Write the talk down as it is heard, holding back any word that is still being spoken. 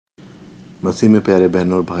مسیح میں پیارے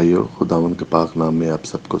بہنوں اور بھائیوں، خداوند کے پاک نام میں آپ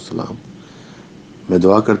سب کو سلام۔ میں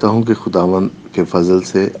دعا کرتا ہوں کہ خداوند کے فضل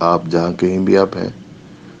سے آپ جہاں کہیں بھی آپ ہیں،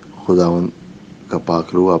 خداوند کا پاک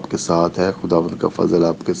روح آپ کے ساتھ ہے، خداوند کا فضل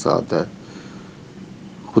آپ کے ساتھ ہے۔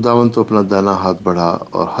 خداوند تو اپنا دائنا ہاتھ بڑھا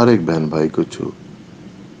اور ہر ایک بہن بھائی کو چھو۔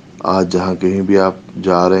 آج جہاں کہیں بھی آپ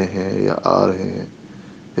جا رہے ہیں یا آ رہے ہیں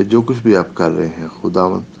یا جو کچھ بھی آپ کر رہے ہیں،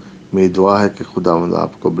 خداوند میری دعا ہے کہ خداوند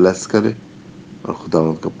آپ کو بلیس کرے اور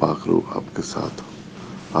خداوند کا پاک روح آپ کے ساتھ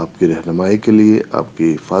ہو۔ آپ کی رہنمائی کے لیے، آپ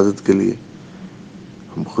کی حفاظت کے لیے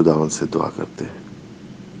ہم خداوند سے دعا کرتے ہیں۔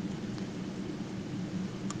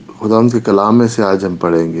 خداوند کے کلام میں سے آج ہم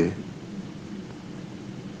پڑھیں گے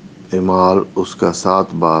اعمال اس کا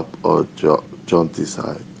 7 باب اور 34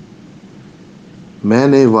 آیت۔ میں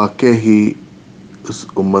نے واقع ہی اس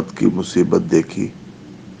امت کی مصیبت دیکھی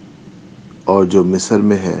اور جو مصر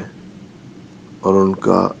میں ہے، اور ان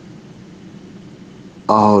کا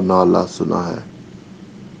آہ و نالہ سنا ہے،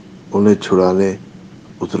 انہیں چھڑانے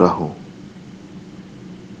اترا ہوں۔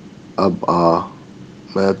 اب آ،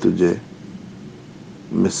 میں تجھے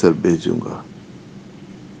مصر بھیجوں گا۔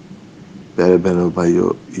 پیارے بہنوں بھائیوں،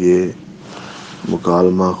 یہ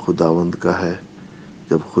مکالمہ خداوند کا ہے۔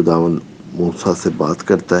 جب خداوند موسیٰ سے بات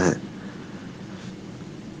کرتا ہے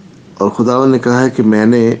اور خداوند نے کہا ہے کہ میں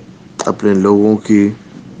نے اپنے لوگوں کی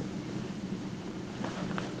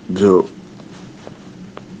جو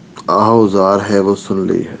آہوزار ہے وہ سن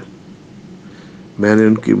لی ہے، میں نے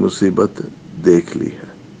ان کی مصیبت دیکھ لی ہے۔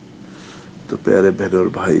 تو پیارے بہنوں اور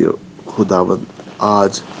بھائیوں، خداوند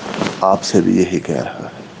آج آپ سے بھی یہی کہہ رہا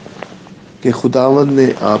ہے کہ خداوند نے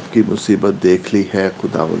آپ کی مصیبت دیکھ لی ہے،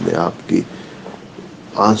 خداوند نے آپ کی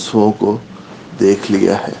آنسوؤں کو دیکھ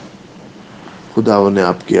لیا ہے، خداوند نے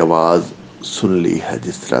آپ کی آواز سن لی ہے،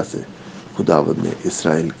 جس طرح سے خداوند نے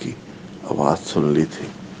اسرائیل کی آواز سن لی تھی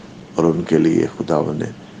اور ان کے لیے خداوند نے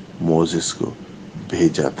موسیٰ کو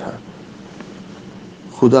بھیجا تھا۔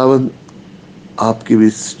 خداوند آپ کی بھی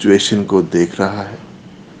سچویشن کو دیکھ رہا ہے،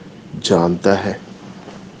 جانتا ہے،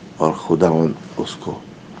 اور خداوند اس کو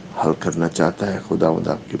حل کرنا چاہتا ہے، خداوند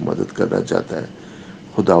آپ کی مدد کرنا چاہتا ہے۔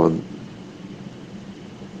 خداوند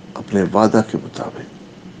اپنے وعدہ کے مطابق،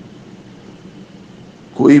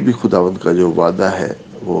 کوئی بھی خداوند کا جو وعدہ ہے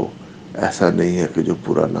وہ ایسا نہیں ہے کہ جو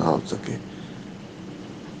پورا نہ ہو سکے۔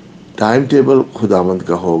 ٹائم ٹیبل خداوند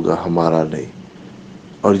کا ہوگا، ہمارا نہیں۔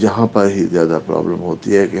 اور یہاں پر ہی زیادہ پرابلم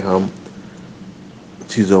ہوتی ہے کہ ہم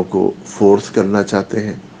چیزوں کو فورس کرنا چاہتے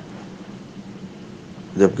ہیں،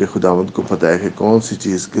 جبکہ خداوند کو پتہ ہے کہ کون سی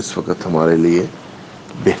چیز کس وقت ہمارے لیے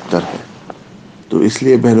بہتر ہے۔ تو اس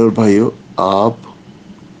لیے بہنوں اور بھائیوں، آپ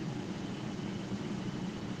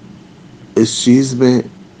اس چیز میں،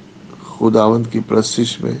 خداوند کی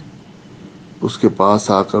پرستش میں، اس کے پاس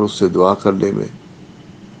آ کر اس سے دعا کرنے میں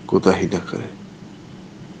کوتاہی نہ کریں۔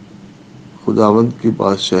 خداوند کی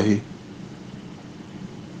بادشاہی،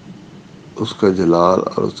 اس کا جلال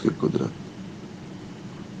اور اس کی قدرت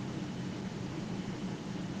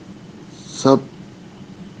سب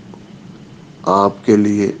آپ کے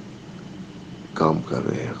لیے کام کر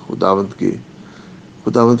رہے ہیں۔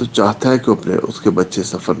 خداوند تو چاہتا ہے کہ اس کے بچے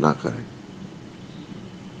سفر نہ کریں۔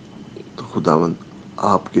 تو خداوند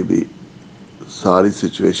آپ کی بھی ساری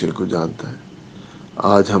سچویشن کو جانتا ہے۔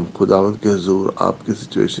 آج ہم خداوند کے حضور آپ کی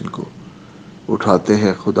سچویشن کو اٹھاتے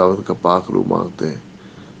ہیں، خداوند کا پاک روح مانگتے ہیں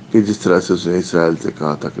کہ جس طرح سے اس نے اسرائیل سے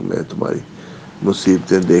کہا تھا کہ میں تمہاری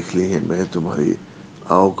مصیبتیں دیکھ لی ہیں، میں تمہاری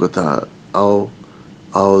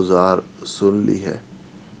آوزار سن لی ہے۔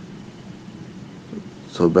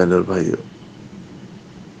 سو بہن اور بھائیو،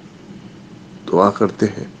 دعا کرتے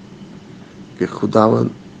ہیں کہ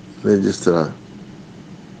خداوند نے جس طرح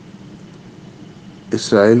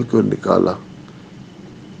اسرائیل کو نکالا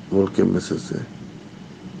ملک مصر سے،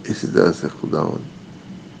 اسی طرح سے خداوند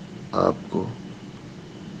آپ کو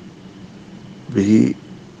بھی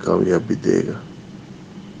کامیابی دے گا۔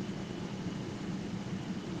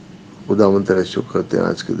 خداوند تیرا شکر کرتے ہیں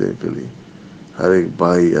آج کے دن کے لیے، ہر ایک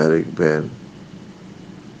بھائی، ہر ایک بہن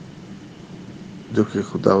جو کہ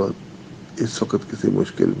خداوند اس وقت کسی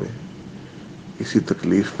مشکل میں، کسی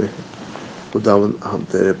تکلیف میں ہے۔ خداوند ہم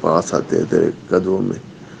تیرے پاس آتے ہیں، تیرے قدموں میں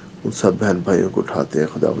ان سب بہن بھائیوں کو اٹھاتے ہیں۔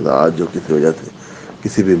 خداوند آج جو کسی وجہ سے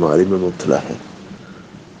کسی بیماری میں مبتلا ہے،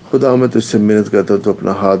 خدا میں تجھ سے محنت کرتا ہوں تو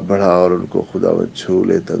اپنا ہاتھ بڑھا اور ان کو خداوند چھو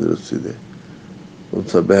لے، تندرستی دے۔ ان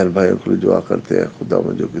سب بہن بھائیوں کے لیے دعا کرتے ہیں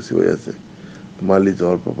خداوند جو کسی وجہ سے مالی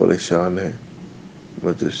طور پر پریشان ہے،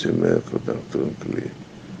 میں تجھ سے محنت کرتا ہوں تو ان کے لیے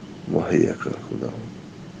مہیا کر۔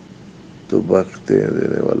 خداوند تو برکتیں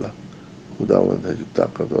دینے والا خداوند ہے، جو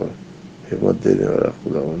طاقت اور ہمت دینے والا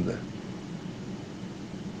خداوند ہے۔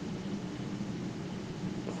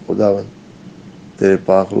 خداوند تیرے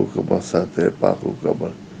پاک روح کا مسا، تیرے پاک روح کا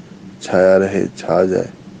عمل چھایا رہے، چھا جائے.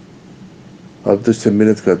 ہم تجھ سے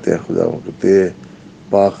منت کرتے ہیں خدا کہ تیرے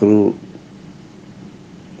پاک روح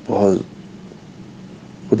بہت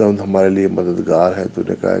خدا ہمارے لیے مددگار ہے. تو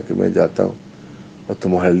نے کہا کہ میں جاتا ہوں اور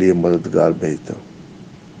تمہارے لیے مددگار بھیجتا ہوں.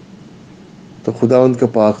 تو خدا ان کا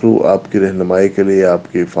پاک روح آپ کی رہنمائی کے لیے،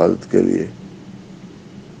 آپ کی حفاظت کے لیے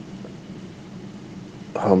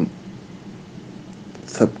ہم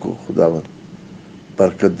سب کو خدا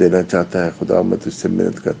برکت دینا چاہتا ہے. خدا میں تجھ سے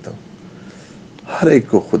منت کرتا ہوں ہر ایک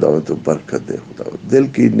کو خدا تو برکت دے. خدا دل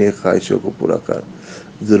کی نیک خواہشوں کو پورا کر،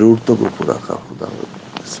 ضرورتوں کو پورا کر. خدا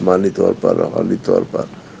جسمانی طور پر، روحانی طور پر،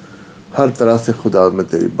 ہر طرح سے خدا میں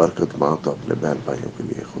تیری برکت مانگتا ہوں اپنے بہن بھائیوں کے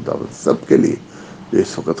لیے. خدا سب کے لیے جو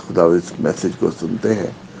اس وقت خدا اس میسج کو سنتے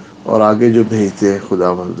ہیں اور آگے جو بھیجتے ہیں،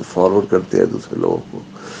 خدا فارورڈ کرتے ہیں دوسرے لوگوں کو.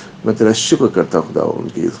 میں تیرا شکر کرتا ہوں خدا ان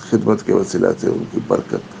کی اس خدمت کے وسیلہ سے ان کی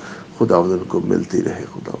برکت خدا ان کو ملتی رہے.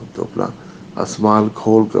 خدا تو اپنا آسمان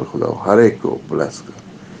کھول کر خدا ہر ایک کو بلیس کر.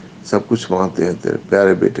 سب کچھ مانگتے ہیں تیرے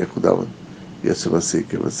پیارے بیٹے خداوند یسوع مسیح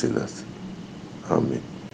کے وسیلہ سے، آمین.